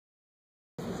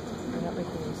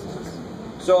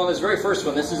So on this very first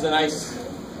one, this is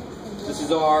this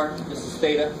is R, this is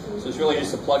theta, so it's really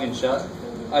just a plug and shut.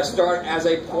 I start as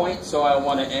a point, so I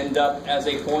want to end up as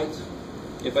a point.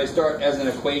 If I start as an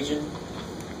equation,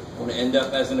 I want to end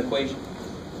up as an equation.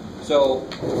 So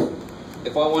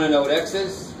if I want to know what x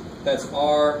is, that's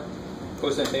R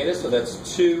cosine theta, so that's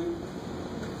 2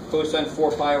 cosine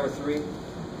 4 pi over 3.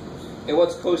 And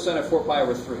what's cosine of 4 pi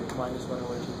over 3? Minus 1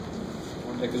 over 2.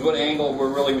 Because what angle we're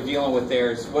really dealing with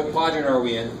there is, what quadrant are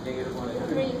we in? Negative 1 over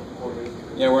 3.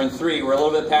 Yeah, we're in 3. We're a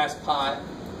little bit past pi.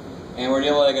 And we're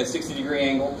dealing with like a 60-degree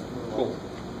angle. Cool.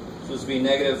 So this will be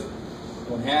negative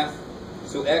 1/2.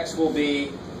 So x will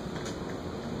be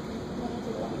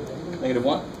negative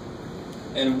 1.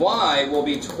 And y will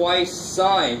be twice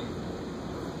sine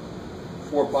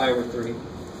 4 pi over 3.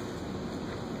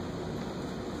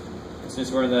 And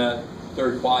since we're in the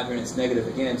third quadrant, it's negative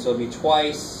again. So it'll be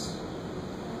twice.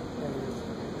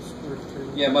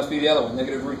 Yeah, it must be the other one.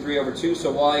 Negative root 3 over 2.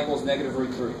 So y equals negative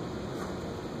root 3.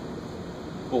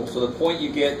 Cool. So the point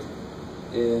you get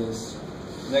is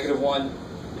negative 1,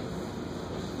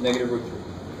 negative root 3.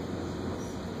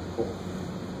 Cool.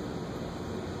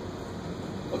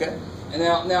 Okay. And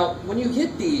now when you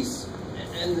hit these,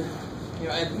 and you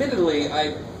know, admittedly,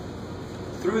 I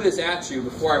threw this at you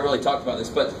before I really talked about this,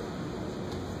 but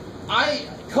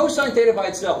cosine theta by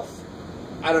itself,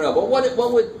 I don't know. But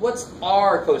what's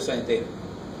r cosine theta?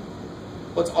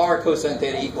 What's r cosine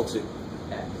theta equal to?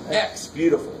 X.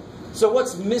 Beautiful. So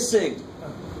what's missing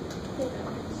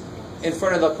in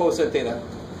front of the cosine theta?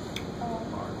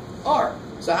 R.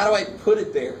 So how do I put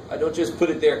it there? I don't just put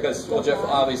it there because, well, Jeff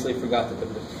obviously forgot to put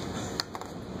it there.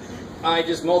 I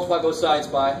just multiply both sides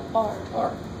by R.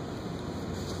 R.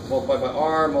 Multiply by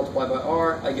R, multiply by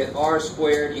R. I get R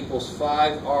squared equals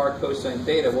 5R cosine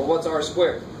theta. Well, what's R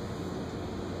squared?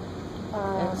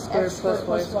 X squared plus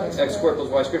y squared. X squared plus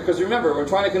y squared. Because remember, we're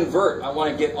trying to convert. I want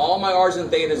to get all my R's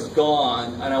and thetas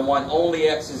gone, and I want only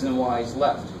X's and Y's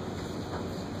left.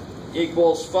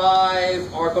 Equals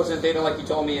 5 R cosine theta, like you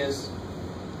told me, is?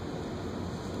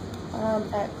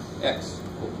 X. X.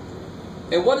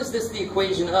 And what is this the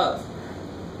equation of?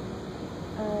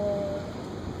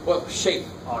 What shape?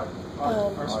 R.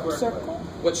 R squared. circle.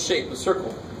 What shape? A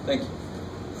circle. Thank you.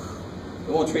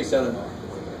 We won't trace out an R.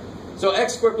 So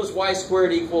x squared plus y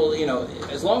squared equal, you know,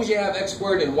 as long as you have x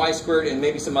squared and y squared and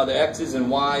maybe some other x's and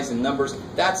y's and numbers,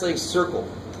 that's a circle.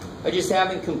 I just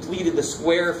haven't completed the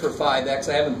square for 5x.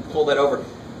 I haven't pulled that over.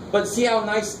 But see how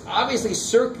nice, obviously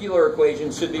circular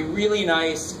equations should be really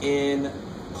nice in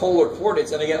polar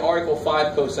coordinates, and I get r equal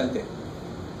 5 cosine theta.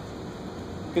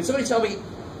 Can somebody tell me,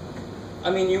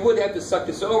 I mean, you would have to suck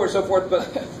this over and so forth,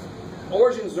 but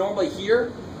origin's normally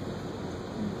here.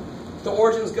 The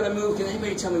origin's going to move. Can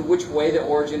anybody tell me which way the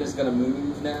origin is going to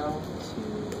move now?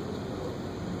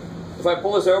 If I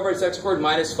pull this over, it's x squared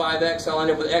minus 5x. I'll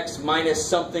end up with x minus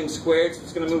something squared, so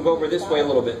it's going to move over this way a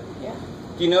little bit. Yeah.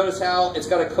 Do you notice how it's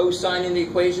got a cosine in the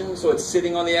equation, so it's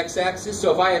sitting on the x-axis?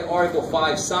 So if I had r equal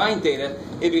 5 sine theta,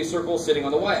 it'd be a circle sitting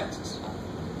on the y-axis.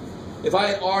 If I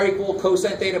had r equal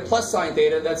cosine theta plus sine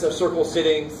theta, that's a circle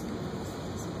sitting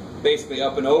basically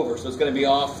up and over, so it's going to be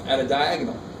off at a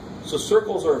diagonal. So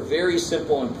circles are very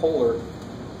simple and polar.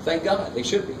 Thank God, they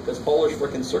should be, because polar's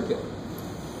freaking circular.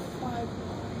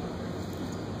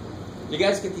 You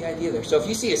guys get the idea there. So if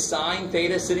you see a sine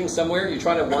theta sitting somewhere, you're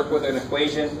trying to work with an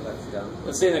equation.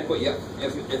 Let's say an equation. Yeah.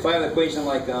 If I have an equation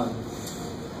like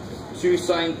 2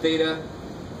 sine theta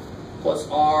plus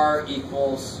r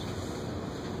equals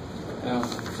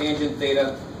tangent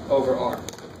theta over r.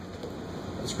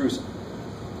 Let's screw some.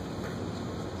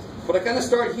 But I kind of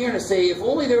start here and say, if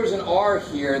only there was an r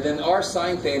here, then r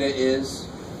sine theta is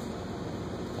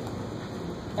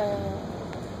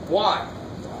y.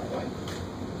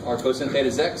 R cosine theta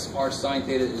is x, r sine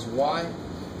theta is y.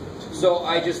 So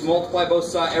I just multiply both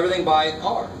sides, everything by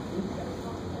r.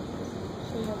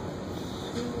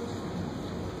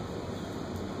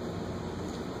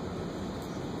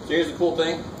 So here's the cool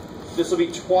thing. This will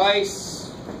be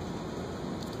twice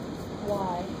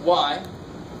y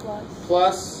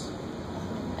plus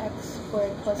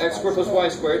X squared plus y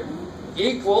squared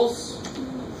equals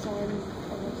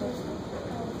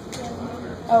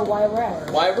y over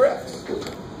x. Y over x.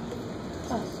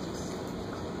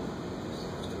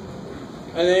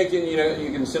 And then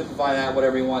you can simplify that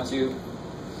whatever you want to.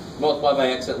 Multiply by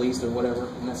x at least or whatever,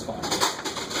 and that's fine.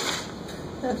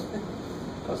 That's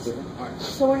different. All right.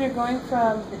 So when you're going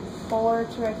from polar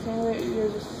to rectangular, you're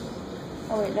just...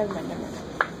 Oh wait, never mind.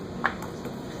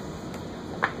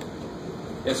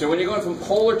 Yeah, so when you're going from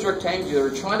polar to rectangular,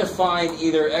 you're trying to find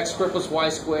either x squared plus y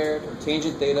squared or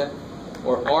tangent theta.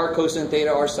 or r cosine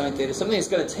theta, r sine theta, something that's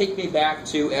going to take me back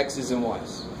to x's and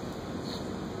y's.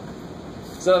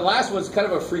 So the last one's kind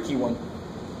of a freaky one.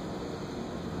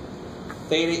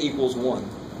 Theta equals 1.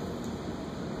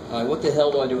 What the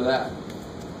hell do I do with that?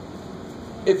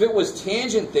 If it was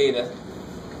tangent theta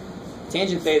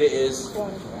is...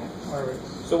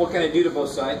 So what can I do to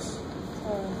both sides?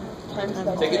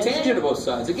 Take a tangent to both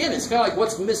sides. Again, it's kind of like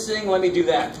what's missing, let me do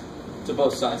that to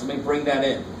both sides. Let me bring that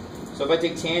in. So if I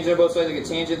take tangent to both sides, I get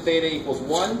tangent theta equals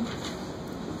 1.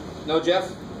 No,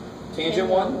 Jeff? Tangent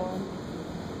 1?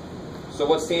 So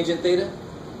what's tangent theta?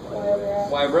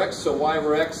 Y over x. So y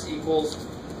over x equals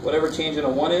whatever tangent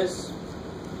of 1 is.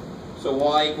 So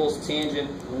y equals tangent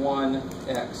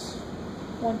 1x.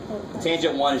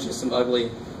 Tangent 1 is just some ugly,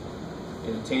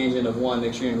 tangent of 1.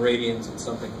 Make sure you're in radians and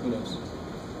something. Who knows?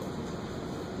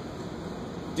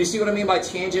 Do you see what I mean by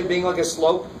tangent being like a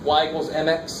slope? Y equals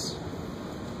mx.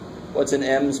 What's in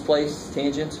m's place?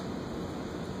 Tangent.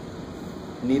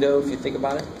 Neato, if you think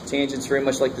about it. Tangent's very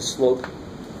much like the slope.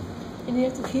 And you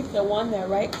have to keep the 1 there,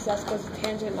 right? Because that's supposed to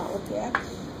tangent, not with the x.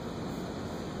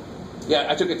 Yeah,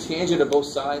 I took a tangent of both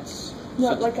sides.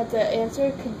 No, like at the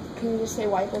answer, can you just say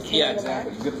y equals tangent Yeah,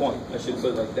 exactly. of x? Good point. I should put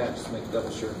it like that just to make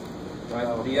double sure. Right?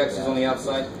 Dx is on the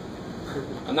outside.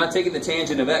 I'm not taking the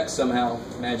tangent of x somehow,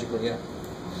 magically, yeah.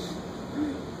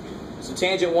 So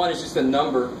tangent 1 is just a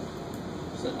number.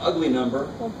 It's an ugly number.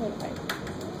 1.5.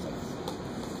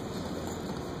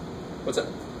 What's that?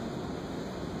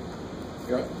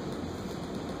 You're right.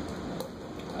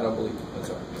 I don't believe it. That's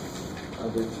all right. I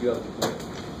believe a few other people.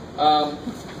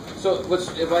 So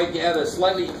if I add a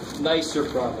slightly nicer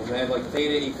problem, I have like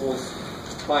theta equals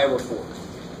pi over 4.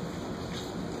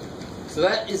 So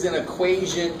that is an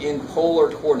equation in polar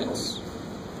coordinates.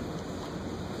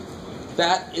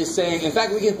 That is saying, in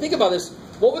fact, we can think about this.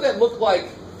 What would that look like?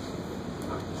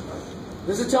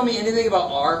 Does it tell me anything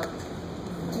about r?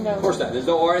 No. Of course not. There's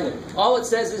no r in there. All it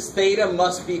says is theta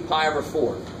must be pi over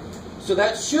 4. So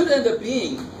that should end up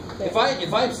being, if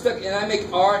I'm stuck and I make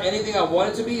r anything I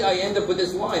want it to be, I end up with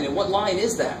this line. And what line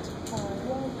is that?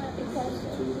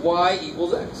 Y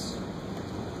equals x.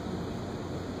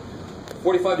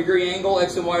 45-degree angle,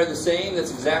 x and y are the same.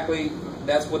 That's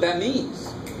what that means.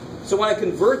 So when I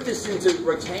convert this into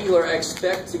rectangular, I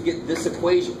expect to get this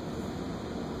equation.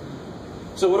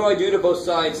 So what do I do to both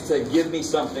sides to give me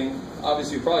something?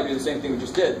 Obviously, we probably do the same thing we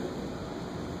just did.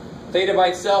 Theta by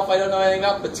itself, I don't know anything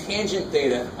about, but tangent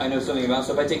theta, I know something about.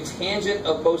 So if I take tangent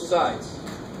of both sides,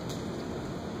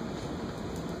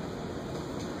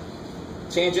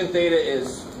 tangent theta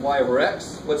is y over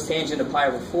x. What's tangent of pi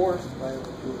over 4?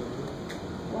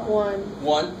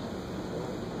 1.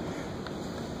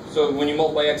 So when you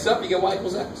multiply x up, you get y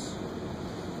equals x.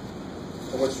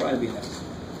 So what's trying to be next?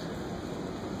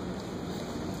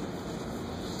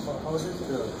 How is it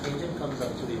the tangent comes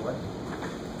out to be what?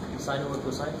 Sine over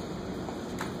cosine?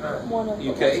 One of them.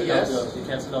 Okay, yes. You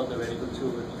cancel out the radical 2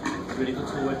 with radical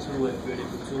 2 over 2 and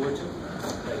radical 2 over 2.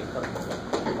 Then it comes out.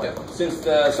 Yeah. Since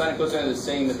the sine and cosine are the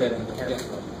same at that angle. Yeah.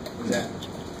 Exactly.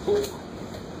 Cool.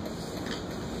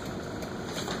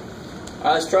 All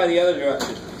right, let's try the other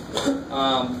direction.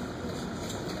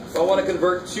 If I want to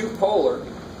convert two polar,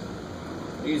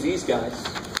 I'll use these guys.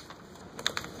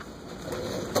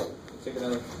 Take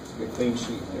another clean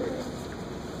sheet. There we go.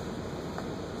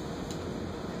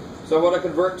 So I want to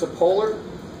convert to polar.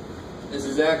 This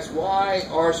is x, y.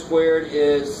 R squared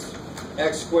is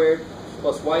x squared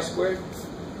plus y squared.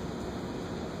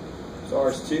 So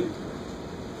R is 2.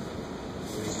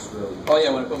 Oh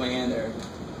yeah, when I put my hand there,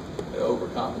 it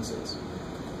overcompensates.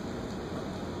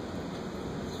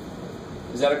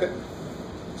 Is that okay?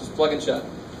 Just plug and shut.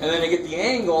 And then to get the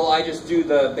angle, I just do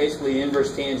the basically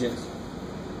inverse tangent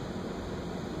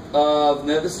of,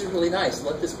 now this is really nice,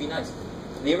 let this be nice.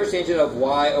 The inverse tangent of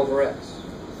y over x.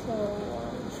 So,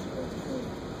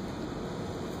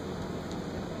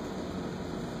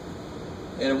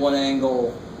 And what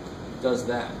angle does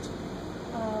that?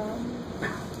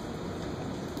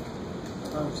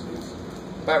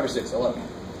 5 or 6, 11.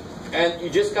 And you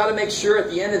just got to make sure at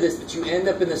the end of this that you end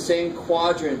up in the same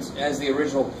quadrant as the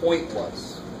original point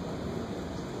was.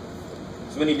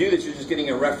 So when you do this, you're just getting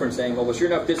a reference angle. Well, sure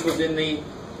enough, this was in the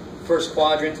first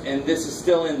quadrant, and this is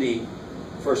still in the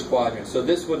first quadrant. So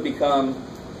this would become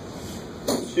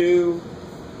 2,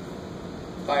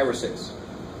 5 or 6.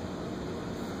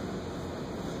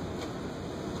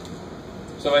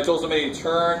 So if I told somebody to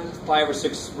turn 5 or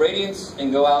 6 radians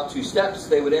and go out 2 steps,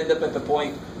 they would end up at the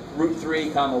point root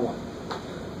 3, comma 1.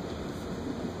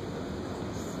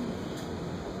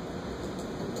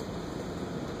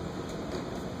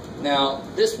 Now,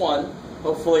 this one,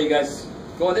 hopefully you guys,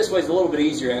 going this way is a little bit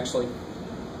easier actually.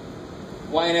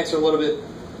 y and x are a little bit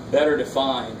better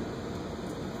defined.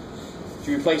 If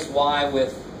you replace y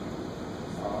with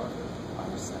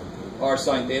r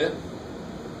sine theta,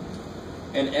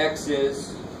 and x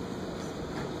is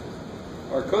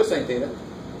r cosine theta,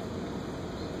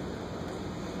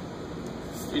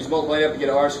 you just multiply it up, you get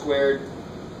r squared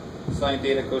sine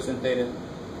theta cosine theta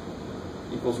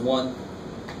equals 1.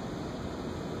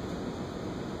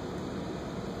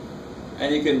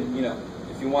 And you can,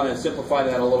 if you want to simplify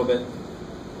that a little bit,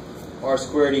 r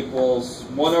squared equals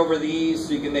 1 over these,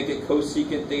 so you can make it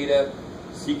cosecant theta,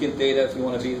 secant theta if you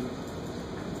want to be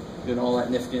doing all that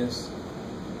niftiness.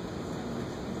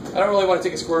 I don't really want to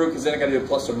take a square root because then I got to do a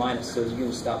plus or minus, so you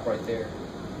can stop right there.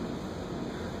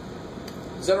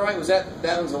 Is that all right?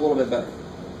 That one's a little bit better.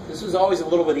 This was always a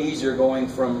little bit easier going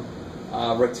from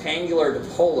rectangular to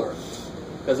polar,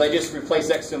 because I just replace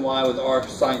x and y with r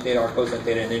sine theta, r cosine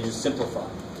theta, and then just simplify.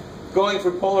 Going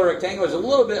from polar to rectangular is a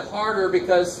little bit harder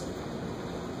because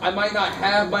I might not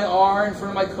have my r in front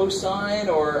of my cosine,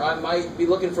 or I might be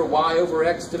looking for y over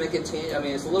x to make it tangent. I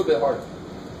mean, it's a little bit harder.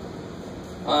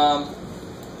 I'm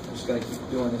just going to keep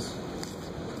doing this.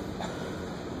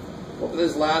 Well, for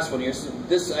this last one here, so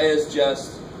this is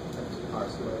just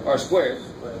r squared,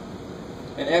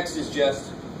 and x is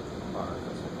just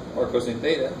r cosine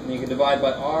theta, and you can divide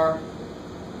by r,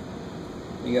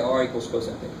 and you get r equals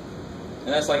cosine theta.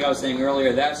 And that's like I was saying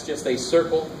earlier, that's just a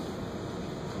circle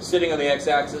sitting on the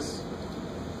x-axis.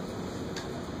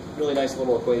 Really nice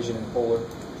little equation in polar.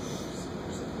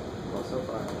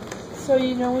 So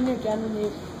you know when you're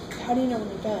done how do you know when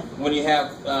you're done? When you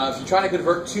have, if you're trying to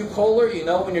convert to polar, you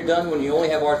know when you're done when you only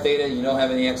have r theta, you don't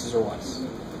have any x's or y's.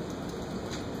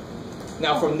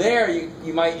 Now from there,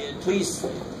 you might, please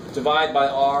divide by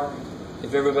r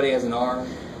if everybody has an r.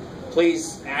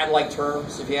 Please add like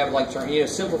terms if you have like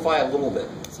terms. Simplify a little bit.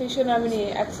 So you shouldn't have any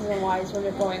x's and y's when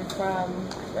you're going from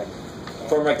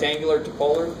rectangular to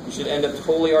polar. You should end up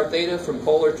totally r theta. From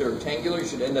polar to rectangular, you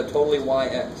should end up totally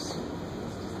yx.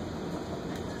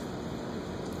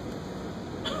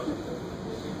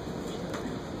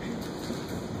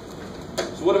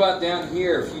 So what about down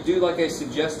here? If you do like I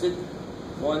suggested,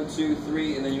 1, 2,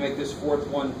 3, and then you make this fourth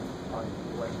one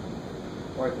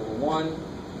y equal 1.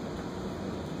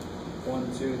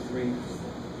 1, 2, 3,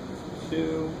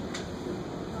 2.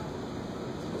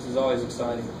 This is always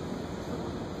exciting.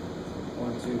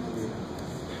 1, 2, 3,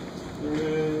 3.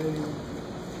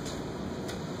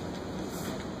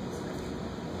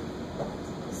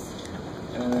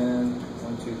 And then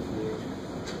 1, 2, 3,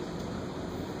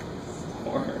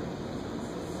 4.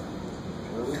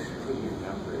 Where would you put your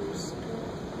numbers?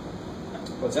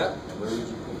 What's that? Where would you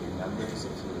put your numbers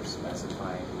if you were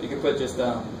specifying? You can put just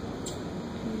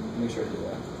make sure I do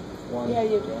that. 1, yeah,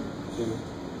 you did. 2,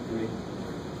 3,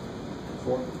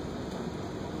 4.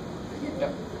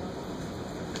 Yep.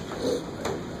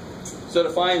 So to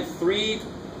find 3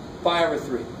 pi over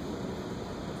 3.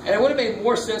 And it would have made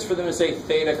more sense for them to say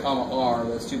theta comma r,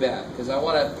 but that's too bad, because I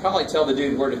want to probably tell the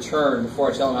dude where to turn before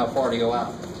I tell him how far to go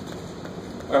out.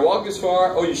 All right, walk this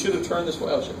far. Oh, you should have turned this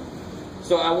way. Oh, shit.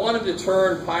 So I want him to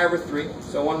turn pi over 3.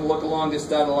 So I want him to look along this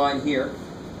dotted line here.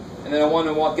 And then I want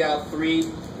him to walk out 3.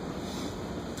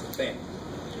 Bam.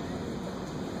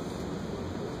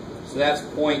 So that's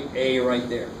point A right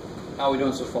there. How are we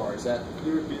doing so far? Is that? Can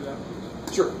you repeat that?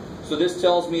 Sure. So this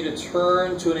tells me to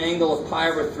turn to an angle of pi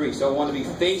over 3. So I want to be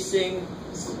facing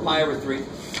pi over 3.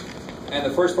 And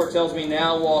the first part tells me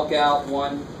now walk out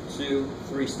 1, 2,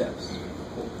 3 steps.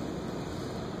 Cool.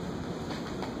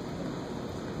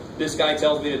 This guy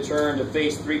tells me to turn to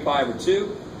face 3 pi over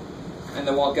 2. And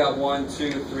then walk out 1,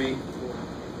 2, 3,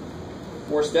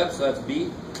 4 steps. So that's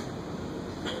B.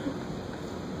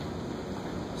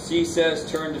 C says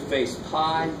turn to face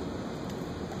pi.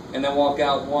 And then walk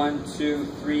out 1, 2,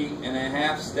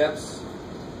 3.5 steps.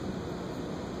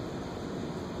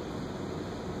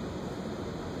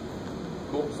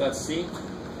 Cool, so that's C.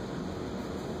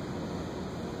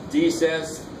 D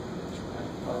says,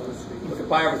 look at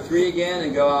pi over 3 again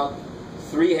and go out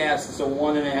 3 halves, so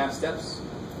 1.5 steps.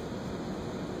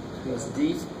 That's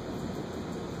D.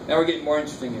 Now we're getting more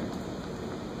interesting here.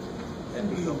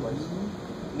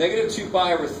 Negative 2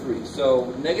 pi over 3.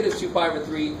 So negative 2 pi over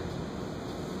 3.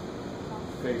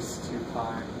 Face 2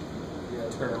 pi. Yeah,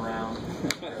 turn around.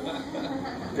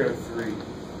 Go 3.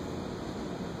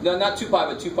 No, not 2 pi,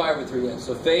 but 2 pi over 3, yeah.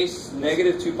 So face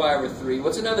negative 2 pi over 3.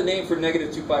 What's another name for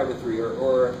negative 2 pi over 3?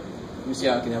 Or let me see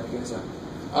how I can help you guys out.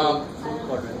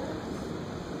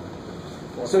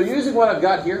 So using what I've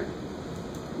got here,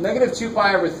 negative 2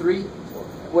 pi over 3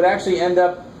 would actually end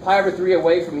up pi over 3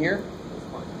 away from here.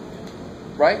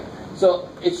 Right? So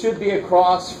it should be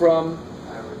across from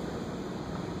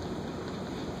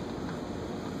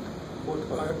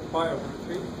put pi over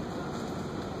 3.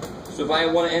 So if I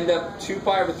want to end up 2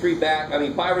 pi over 3 back, I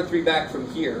mean pi over 3 back from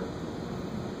here,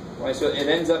 right? So it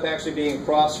ends up actually being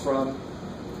across from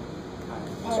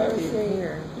Pi over 3.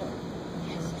 Here.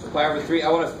 so pi over 3. I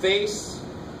want to face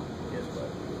Yes, but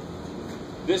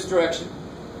this direction,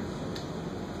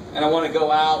 and I want to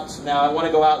go out. Now I want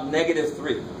to go out negative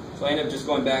 3. So I end up just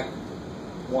going back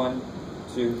 1,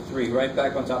 2, 3, right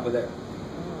back on top of there.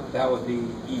 That would be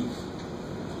E.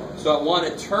 So I want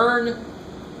to turn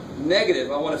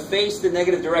negative. I want to face the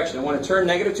negative direction. I want to turn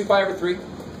negative 2 pi over 3.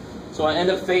 So I end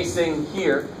up facing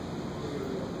here.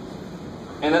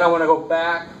 And then I want to go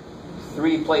back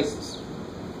 3 places.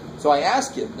 So I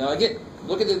ask you, now again,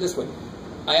 look at it this way.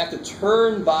 I have to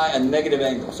turn by a negative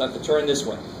angle. So I have to turn this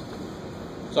way.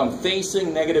 So I'm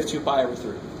facing negative 2 pi over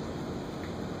 3.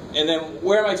 And then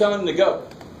where am I telling them to go?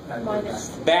 Minus.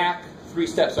 Back 3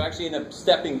 steps. So I actually end up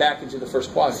stepping back into the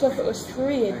first quadrant. So if it was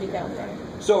 3, it'd be down there.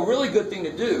 So a really good thing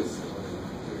to do,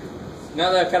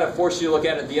 now that I've kind of forced you to look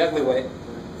at it the ugly way,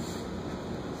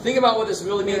 think about what this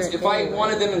really means. If I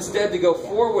wanted them instead to go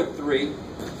forward 3,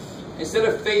 instead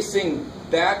of facing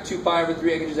back 2 pi over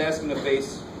 3, I could just ask them to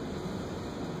face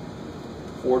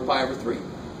forward pi over 3.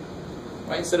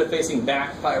 Right? Instead of facing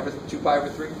back 2 pi over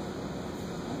 3.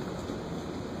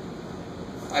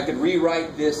 I could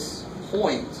rewrite this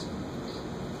point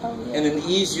Oh, yeah. in an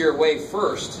easier way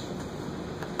first,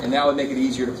 and that would make it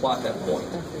easier to plot that point.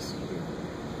 F is here.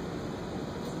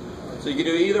 So you can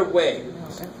do it either way. No,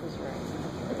 F is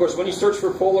right. Of course, when you search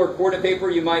for polar coordinate paper,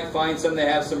 you might find some that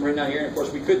have some written out here. And of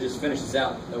course, we could just finish this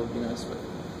out. That would be nice. But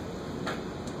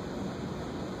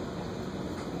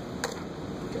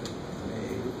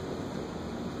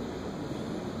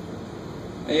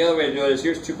and the other way to do it is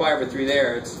here's 2 pi over 3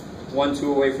 there. It's 1,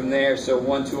 2 away from there. So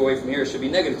 1, 2 away from here should be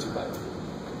negative 2 pi over 3.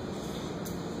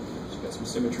 So got some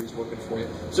symmetries working for you.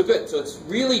 So good. So it's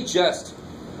really just,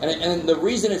 and the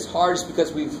reason it's hard is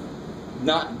because we've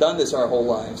not done this our whole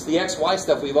lives. The XY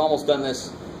stuff, we've almost done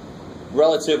this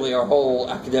relatively our whole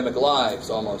academic lives,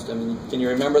 almost. I mean, can you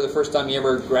remember the first time you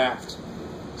ever graphed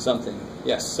something?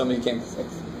 Yes, somebody can't.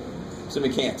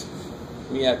 Somebody can't.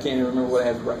 Yeah, I can't even remember what I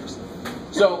had for breakfast.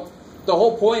 So the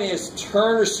whole point is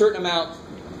turn a certain amount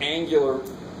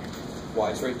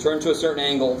angular-wise, right? Turn to a certain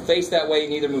angle, face that way,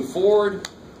 and either move forward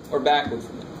or backward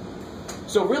from there.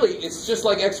 So really, it's just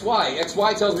like XY.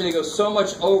 XY tells me to go so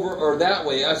much over or that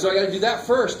way. So I got to do that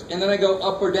first, and then I go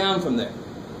up or down from there.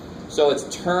 So it's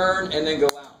turn and then go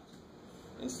out,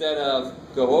 instead of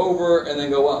go over and then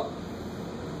go up.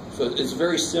 So it's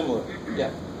very similar.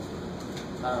 Yeah.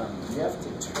 You have to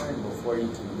turn before you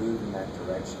can move in that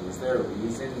direction. Is there a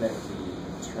reason that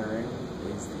the turn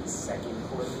is the second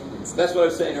coordinate? That's what I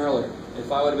was saying earlier.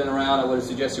 If I would have been around, I would have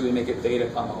suggested we make it theta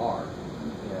comma r.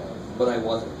 Yeah. But I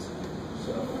wasn't.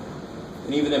 So,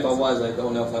 and even if I was, I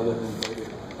don't know if I would have voted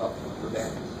up or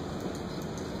down.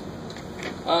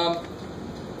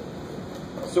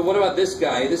 So what about this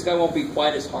guy? This guy won't be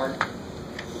quite as hard.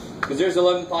 Because there's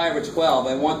 11 pi over 12.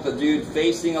 I want the dude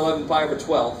facing 11 pi over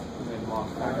 12.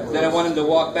 Then I want him to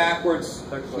walk backwards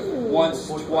once,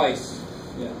 twice.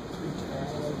 Yeah.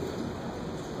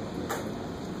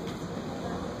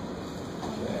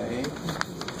 Okay.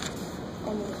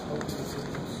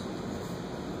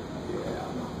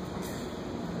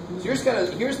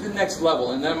 So here's the next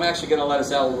level, and then I'm actually going to let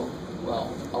us out a little,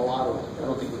 well, a lot of it. I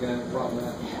don't think we're going to have a problem with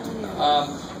that.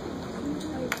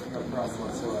 No problem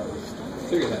whatsoever.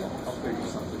 Figure that out. I'll figure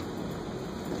something.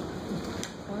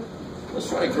 Let's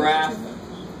try to graph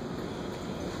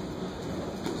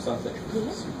something.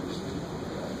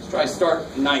 Let's try to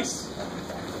start nice.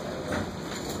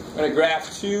 I'm going to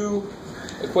graph 2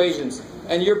 equations.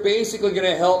 And you're basically going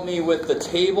to help me with the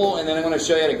table, and then I'm going to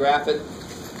show you how to graph it.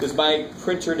 Because my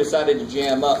printer decided to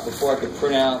jam up before I could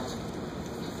print out.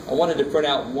 I wanted to print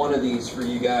out one of these for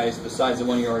you guys besides the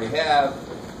one you already have,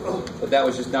 but that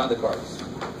was just not the cards.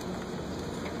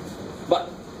 But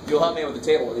you'll help me with the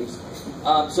table at least.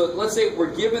 So let's say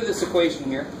we're given this equation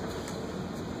here.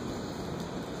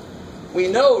 We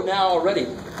know now already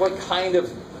what kind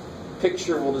of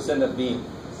picture will this end up being.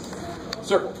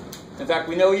 Circle. In fact,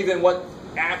 we know even what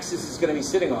axis is going to be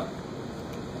sitting on.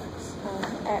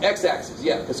 X-axis,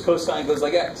 yeah, because cosine goes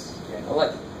like X. I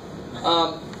like it.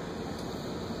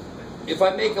 If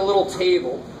I make a little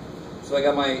table, so I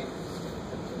got my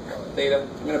theta,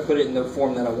 I'm going to put it in the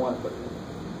form that I want, but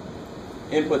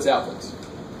inputs, outputs.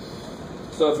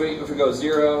 So if we go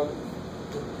 0,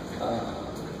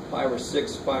 pi over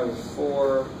 6, pi over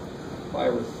 4, pi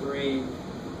over 3,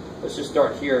 let's just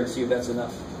start here and see if that's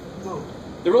enough.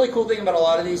 The really cool thing about a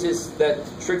lot of these is that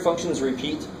trig functions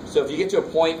repeat. So if you get to a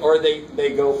point, or they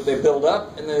build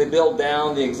up and then they build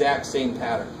down the exact same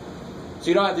pattern. So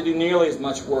you don't have to do nearly as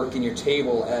much work in your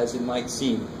table as it might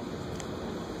seem.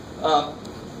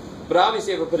 But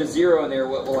obviously, if I put a 0 in there,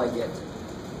 what will I get?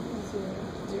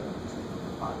 0.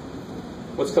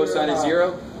 What's cosine of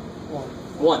 0? 1.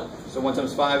 1. So 1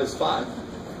 times 5 is 5.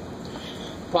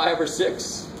 Pi over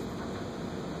 6.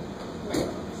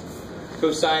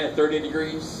 Cosine of 30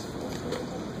 degrees.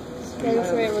 Root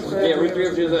 3 over 2. Yeah, root 3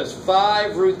 over 2 is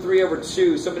 5 root 3 over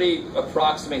 2. Somebody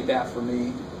approximate that for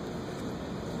me.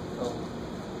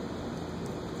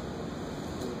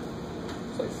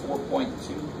 It's like 4.2.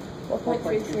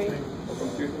 4.33.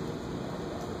 4.33.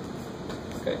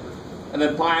 Okay. And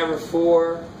then pi over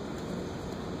 4.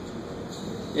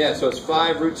 Yeah, so it's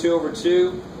 5 root 2 over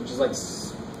 2, which is like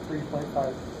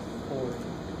 3.54.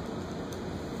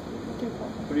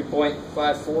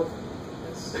 3.54.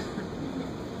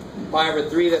 Pi over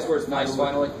 3, that's where it's nice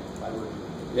finally.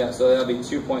 Yeah, so that'll be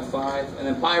 2.5. And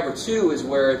then pi over 2 is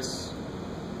where it's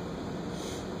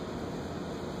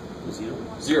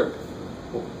 0.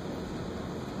 Cool.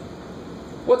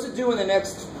 What's it do in the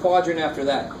next quadrant after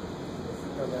that?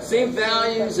 Same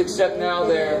values, except now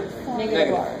they're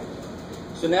negative.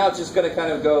 So now it's just going to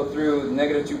kind of go through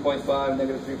negative 2.5,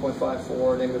 negative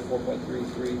 3.54, negative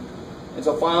 4.33. And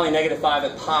so finally negative 5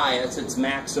 at pi, that's its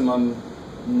maximum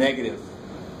negative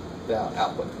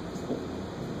output. Cool.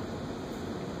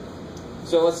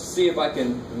 So let's see if I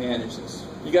can manage this.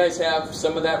 You guys have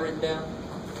some of that written down?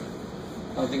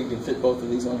 I don't think we can fit both of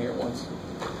these on here at once.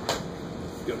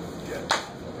 Good.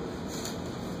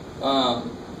 Yeah.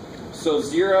 So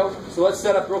 0. So let's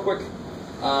set up real quick.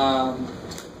 Why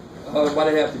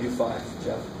did I have to do 5,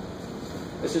 Jeff?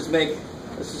 Let's just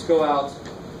go out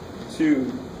to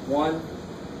 1,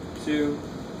 2,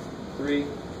 3,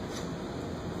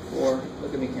 4.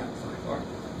 Look at me count. 5. All right.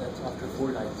 That's after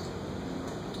 4 lines.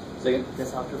 Say again?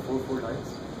 That's after 4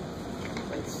 lines.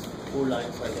 Like 4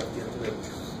 lines, like at the end of it.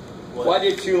 Well, I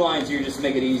did 2 lines here just to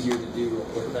make it easier to do real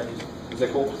quick. Is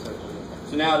that cool?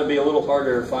 So now it'll be a little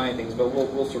harder to find things, but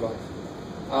we'll survive.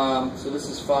 So this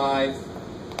is 5.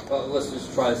 Well, let's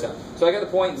just try this out. So I got the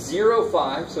point 0,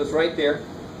 5, so it's right there.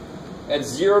 At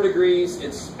 0 degrees,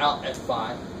 it's out at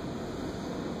 5.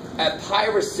 At pi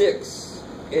over 6,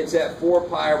 it's at 4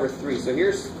 pi over 3. So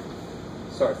here's,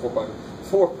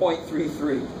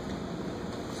 4.33.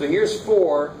 So here's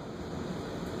 4,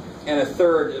 and a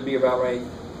third, it'll be about right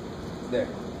there.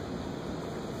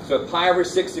 So at pi over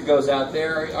 6, it goes out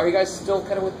there. Are you guys still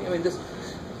kind of with me? I mean,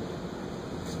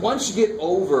 once you get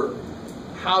over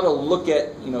how to look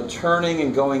at, turning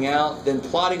and going out, then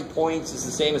plotting points is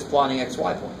the same as plotting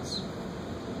XY points.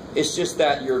 It's just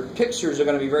that your pictures are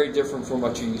going to be very different from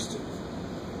what you're used to.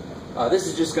 This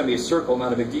is just going to be a circle,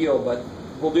 not a big deal, but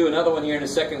we'll do another one here in a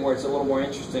second where it's a little more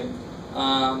interesting.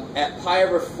 At pi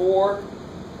over 4,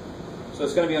 so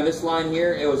it's going to be on this line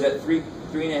here. It was at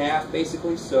 3.5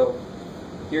 basically, so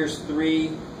here's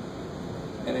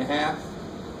 3.5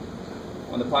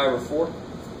 on the pi over 4.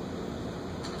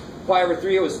 Pi over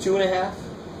 3, it was 2.5.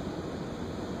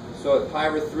 So at pi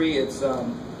over 3, it's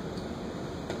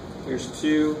here's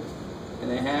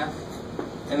 2.5,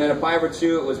 and then at pi over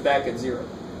 2, it was back at 0.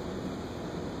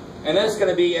 And then it's going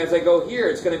to be, as I go here,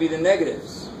 it's going to be the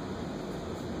negatives,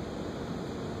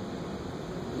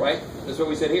 right? That's what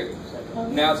we said here.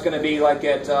 Now it's going to be like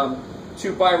at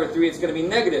 2 pi over 3, it's going to be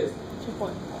negative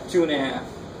 2.5.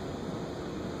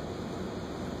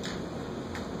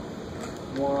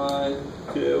 1, 2.5.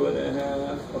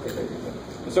 Okay, there you go.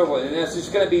 And so forth. And that's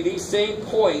just going to be these same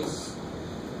points,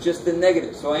 just the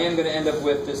negative. So I am going to end up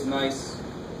with this nice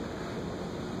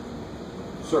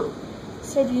circle.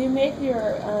 So do you make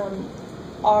your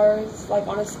R's like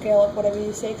on a scale of whatever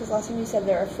you say? Because last time you said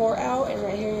there are 4 out, and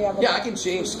right here you have. Yeah, I can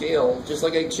change scale just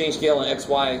like I can change scale on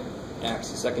XY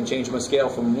axis. I can change my scale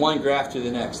from one graph to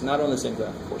the next. Not on the same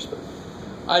graph, of course, but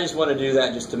I just want to do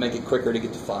that just to make it quicker to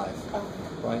get to 5. Oh.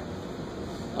 Right.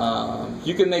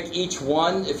 You can make each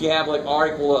one, if you have like R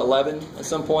equal to 11 at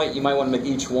some point, you might want to make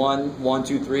each one 1,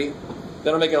 2, 3.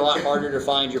 That'll make it a lot harder to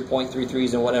find your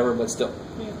 0.33s and whatever, but still,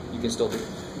 you can still do it.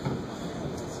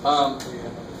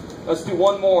 Let's do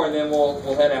one more and then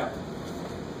we'll head out.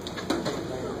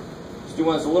 Let's do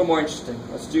one that's a little more interesting.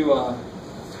 Let's do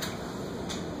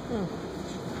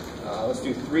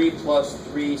 3 plus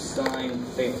 3 sine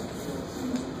theta.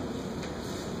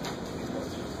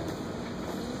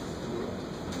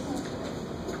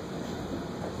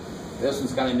 This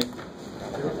one's kind of new.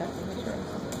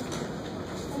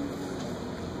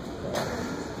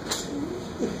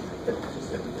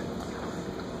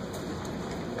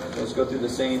 Let's go through the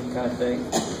same kind of thing.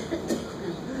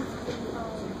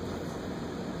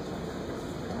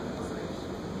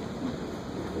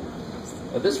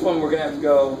 But this one we're going to have to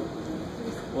go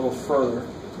a little further.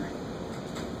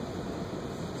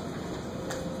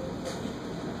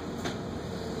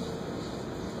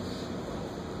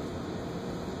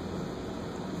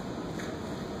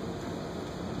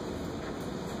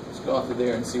 Let's go off of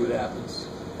there and see what happens.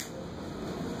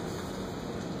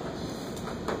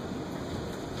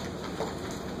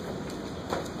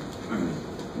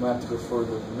 I'm going to have to go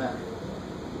further than that.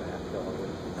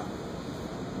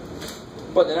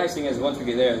 But the nice thing is, once we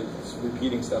get there, it's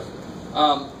repeating stuff.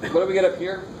 What do we get up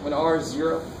here when r is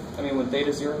 0? I mean, when theta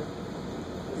is 0?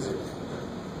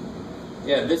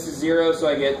 Yeah, this is 0, so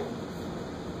I get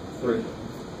 3.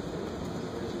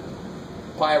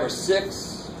 Pi over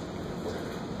 6.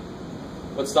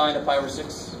 What's sine of pi over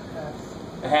 6?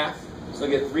 A half. So I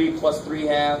get 3 plus 3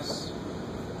 halves.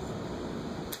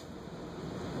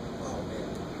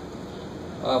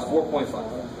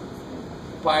 4.5.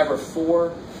 Pi over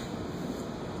 4.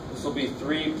 This will be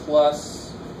 3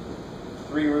 plus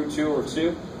 3 root 2 over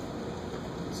 2.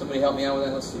 Somebody help me out with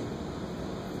that? Let's see.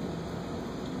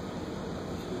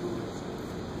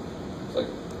 It's like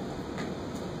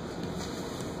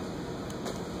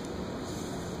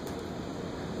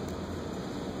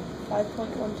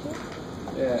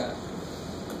 5.12. Yeah.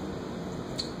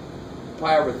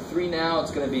 Pi over 3 now.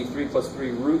 It's going to be 3 plus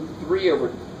 3 root 3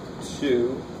 over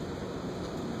 2.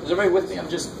 Is everybody with me? I'm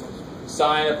just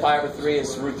sine of pi over 3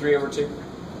 is root 3 over 2.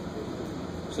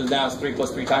 So now it's 3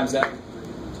 plus 3 times that.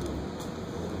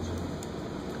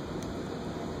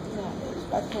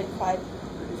 That is 5.5.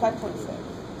 5.6.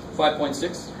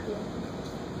 5.6? Yeah.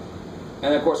 And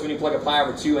then of course when you plug a pi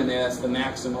over 2 in there, that's the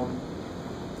maximum.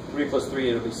 3 plus 3,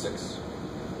 it'll be 6.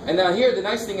 And now here, the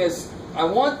nice thing is, I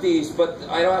want these, but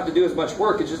I don't have to do as much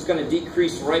work. It's just going to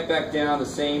decrease right back down the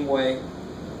same way.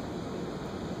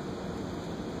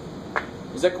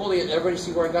 Is that cool? Everybody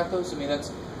see where I got those? I mean,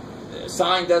 that's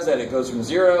sine does that. It goes from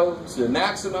 0 to the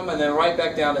maximum, and then right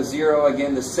back down to 0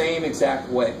 again, the same exact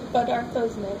way. But aren't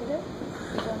those negative?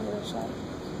 Is on the other side.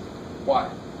 Why?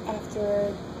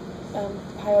 After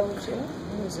pi over 2?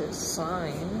 What is it?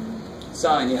 Sine.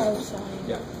 Sine, yeah. Oh, sine.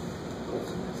 Yeah.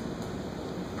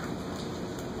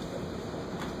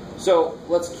 So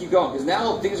let's keep going, because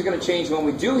now things are going to change when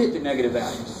we do hit the negative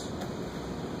values.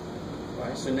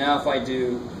 Right, so now if I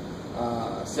do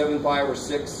 7 pi over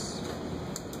 6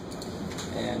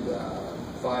 and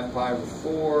 5 pi over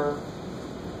 4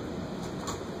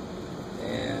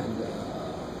 and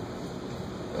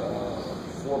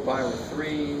 4 pi over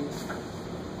 3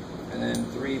 and then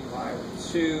 3 pi over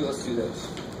 2, let's do those.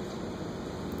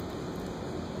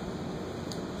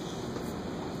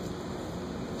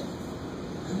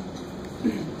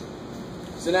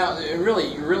 So now,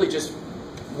 really, you're really just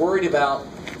worried about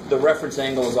the reference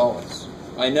angle as always.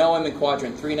 I know I'm in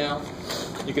quadrant 3 now.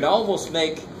 You can almost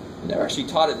make, I never actually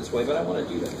taught it this way, but I want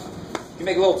to do that now. You can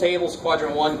make little tables,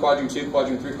 quadrant 1, quadrant 2,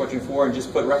 quadrant 3, quadrant 4, and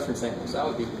just put reference angles. That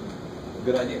would be a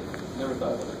good idea. Never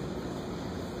thought of it.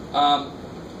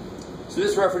 So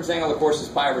this reference angle, of course, is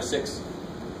pi over 6.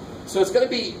 So it's going to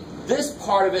be, this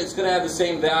part of it is going to have the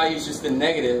same values, just the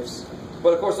negatives.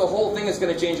 But of course, the whole thing is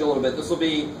going to change a little bit. This will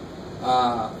be, you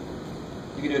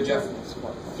can do it, Jeff.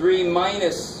 3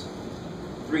 minus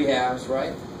 3 halves,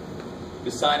 right?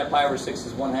 The sine of pi over 6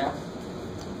 is 1 half.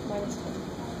 Minus 10.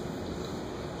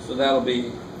 So that'll be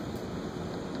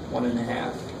 1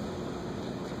 1/2.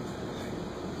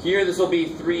 Here, this will be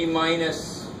 3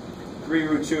 minus 3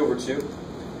 root 2 over 2.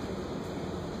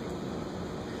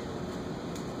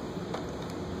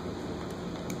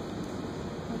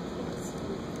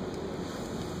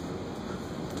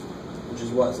 Which is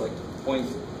what? It's like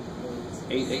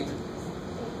 0.88.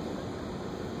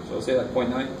 So I'll say like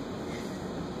 0.9.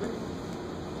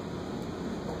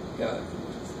 Got it.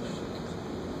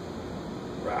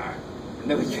 Right. And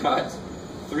then we got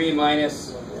 3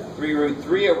 minus 3 root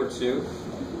 3 over 2.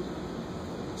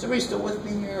 Is everybody still with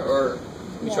me here? Or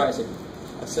let me try and say,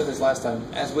 I said this last time,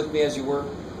 as with me as you were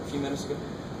a few minutes ago.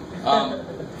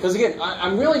 Because again,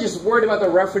 I'm really just worried about the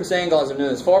reference angle as I'm doing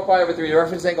this. 4 pi over 3, the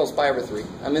reference angle is pi over 3.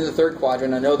 I'm in the third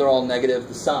quadrant. I know they're all negative,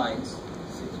 the signs.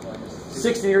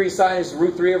 60 degree sine is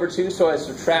root 3 over 2, so I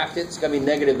subtract it. It's going to be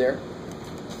negative there.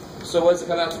 So what does it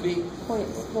come out to be?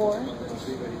 0.4.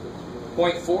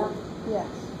 0.4? Yes.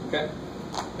 Okay.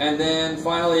 And then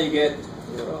finally you get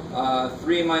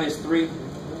 3 minus 3?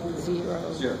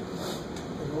 0. 0.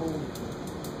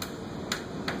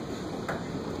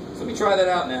 So let me try that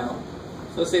out now.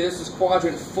 So let's say this is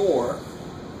quadrant 4.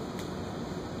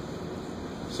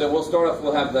 So we'll start off,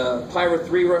 we'll have the pi over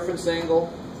 3 reference angle,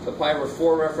 the pi over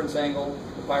 4 reference angle,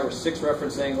 the pi over 6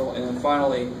 reference angle, and then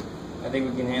finally, I think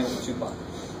we can handle the 2 pi.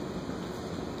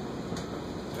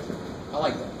 I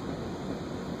like that.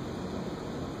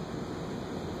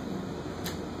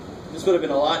 This would have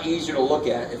been a lot easier to look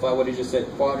at if I would have just said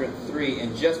quadrant 3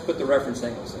 and just put the reference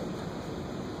angles in.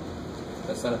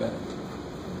 That's not a bad idea.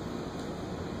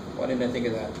 Why didn't I think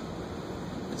of that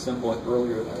at some point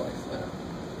earlier in my life?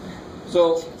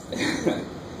 So,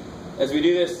 as we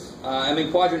do this, I'm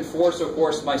in quadrant 4, so of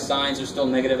course my signs are still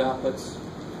negative outputs.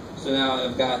 So now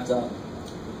I've got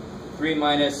 3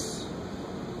 minus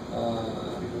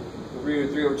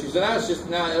 3 over 2. So now it's just,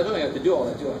 now I don't even have to do all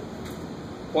that, do I?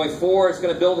 0.4, it's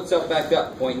going to build itself back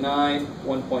up. 0.9,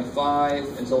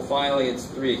 1.5, until finally it's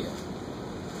 3 again.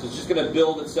 So it's just going to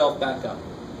build itself back up.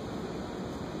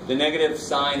 The negative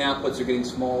sign outputs are getting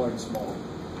smaller and smaller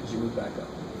as you move back up.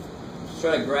 Just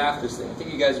try to graph this thing. I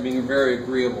think you guys are being very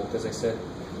agreeable because I said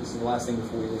this is the last thing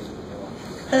before we leave.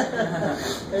 I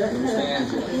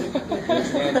understand you. I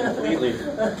understand completely.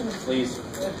 Please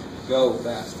go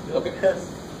fast. Okay.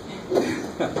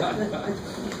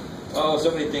 Oh,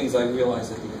 so many things I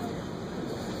realized at the end here.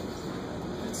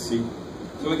 Let's see.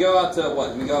 So we go out to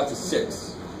what? We go out to 6.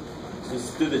 So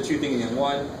let's do the 2 thing again.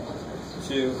 1,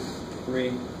 2,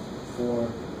 3, 4,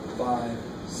 5,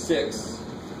 6.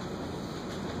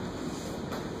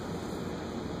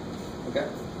 Okay.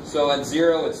 So at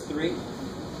 0, it's 3.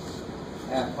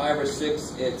 At pi over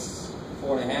 6, it's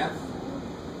 4.5.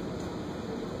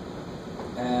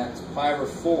 At pi over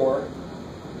 4,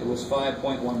 it was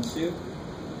 5.12.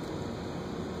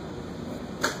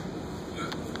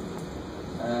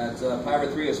 At pi over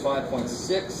 3 is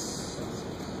 5.6.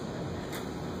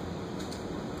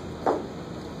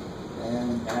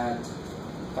 And at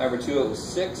pi over 2 it was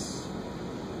 6.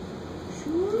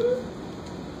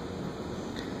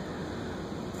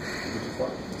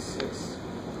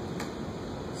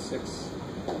 6.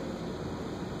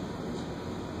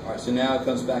 Alright, so now it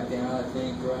comes back down, I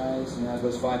think, right? So now it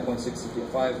goes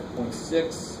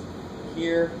 5.6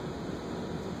 here.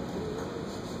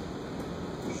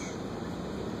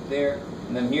 There.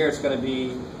 And then here it's going to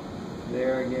be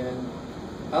there again.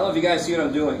 I don't know if you guys see what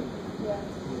I'm doing. Yeah.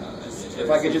 If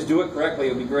I could just do it correctly,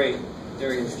 it would be great.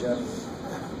 There he is, Jeff.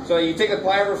 So you take the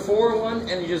pi over 4 one,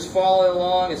 and you just follow it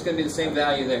along. It's going to be the same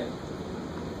value there.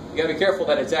 You got to be careful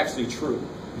that it's actually true.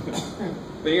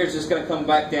 But here it's just going to come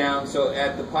back down. So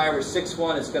at the pi over 6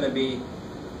 one, it's going to be,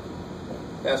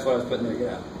 that's what I was putting there,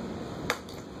 yeah.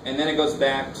 And then it goes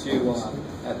back to,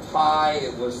 at pi,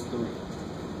 it was 3. 1,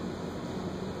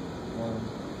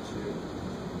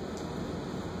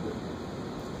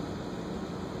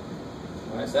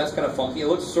 2. All right, so that's kind of funky. It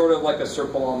looks sort of like a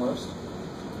circle almost.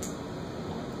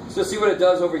 So see what it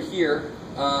does over here.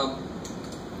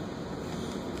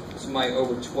 This is my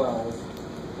over 12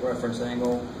 reference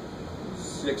angle.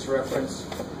 6 reference,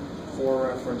 4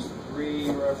 reference, 3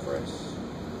 reference,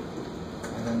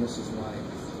 and then this is my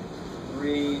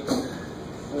 3,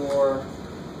 4,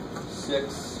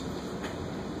 6.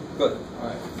 Good. All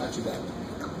right, not too bad.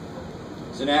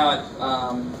 So now at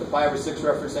the pi over 6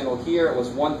 reference angle here, it was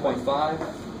 1.5.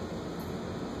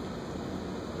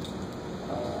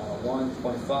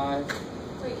 1.5.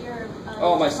 Wait,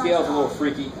 oh, my scale's a little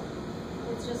freaky.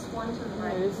 It's just 1 to the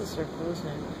right. It is a circle, isn't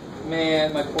it?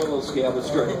 Man, my poor little scale, but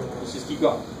it's great. Let's just keep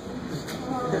going.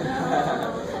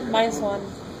 Minus 1.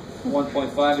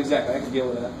 1.5, exactly. I can deal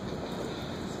with that.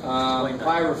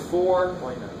 Pi over 4,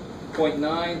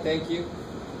 0.9, thank you.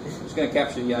 I'm just going to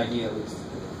capture the idea at least.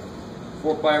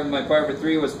 4 pi, my pi over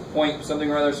 3 was point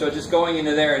something or other, so just going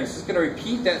into there, and it's just going to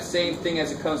repeat that same thing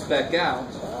as it comes back out.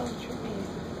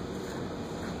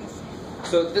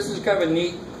 So this is kind of a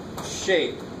neat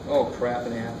shape. Oh, crap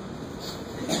and a half.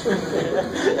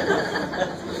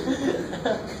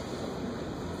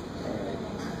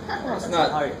 Well, it's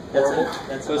not horrible.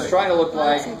 So it's trying to look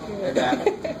like that.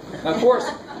 Now, of course,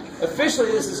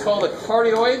 officially this is called a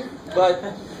cardioid, but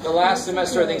the last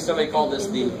semester I think somebody called this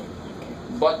the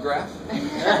butt graph. And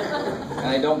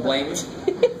I don't blame you.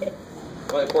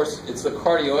 But of course it's the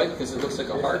cardioid because it looks like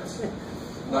a heart,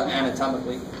 not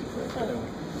anatomically.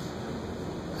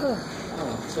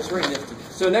 So it's very nifty.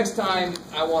 So next time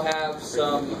I will have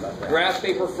some graph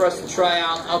paper for us to try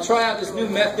out. I'll try out this new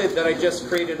method that I just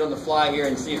created on the fly here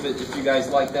and see if you guys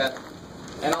like that.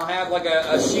 And I'll have like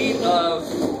a sheet of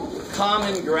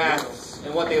common graphs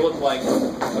and what they look like,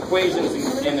 equations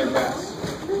in their graphs.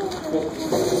 Cool.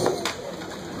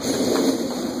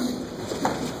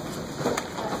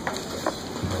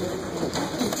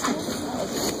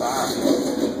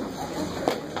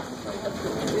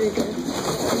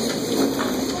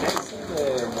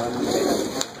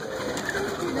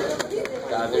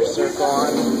 Got their circle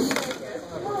on.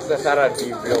 I thought I'd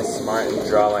be real smart and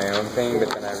draw my own thing, but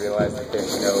then I realized that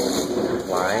there's no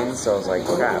lines, so I was like,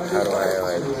 crap, how do I,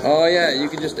 like... Oh yeah, you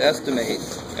can just estimate.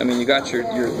 I mean, you got your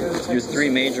three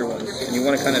major ones, and you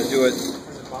want to kind of do it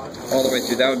all the way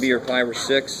through. That would be your fiber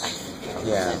 6.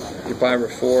 Yeah. Your fiber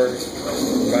 4. Your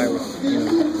fiber...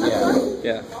 Yeah.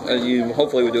 Yeah. You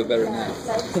hopefully would do it better than that.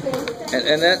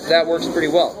 And that works pretty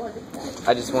well.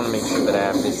 I just want to make sure that I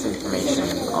have this information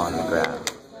on the graph.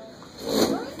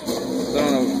 I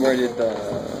don't know, where did the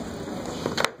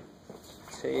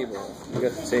table? You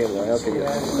got the table, right? Okay,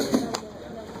 yeah.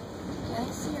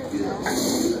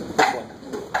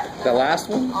 The last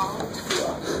one?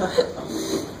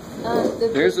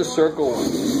 Here's the circle one.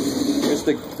 Here's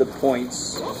the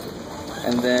points.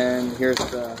 And then here's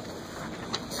the...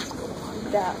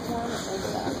 That one or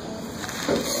that one?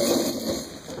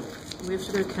 We have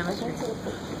to do chemistry.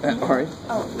 Alright.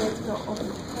 Oh, we have to go over. We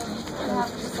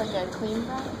have just like a clean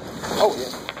graph. Oh,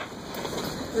 yeah.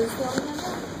 This is the only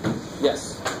number? Yes.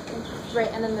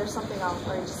 Right, and then there's something else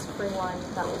where you just bring one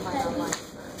that we find online.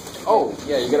 Oh,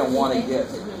 yeah, you're going to want to get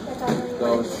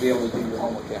those to be able to do your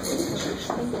homework. Yeah.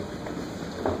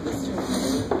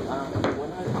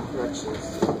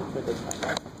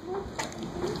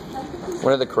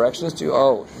 What are the corrections to?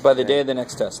 Oh, by the day of the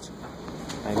next test.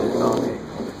 I didn't know. Okay.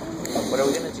 What are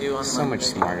we gonna do on So much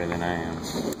smarter than I am.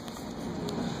 Monday?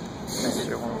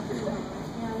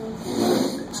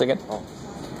 Say again? Oh,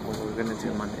 what are we gonna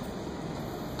do Monday?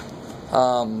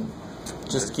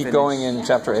 Just keep going in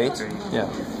chapter 8. Yeah.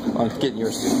 I'm getting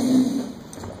yours too.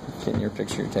 Getting your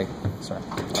picture taken. Sorry.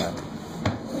 All right.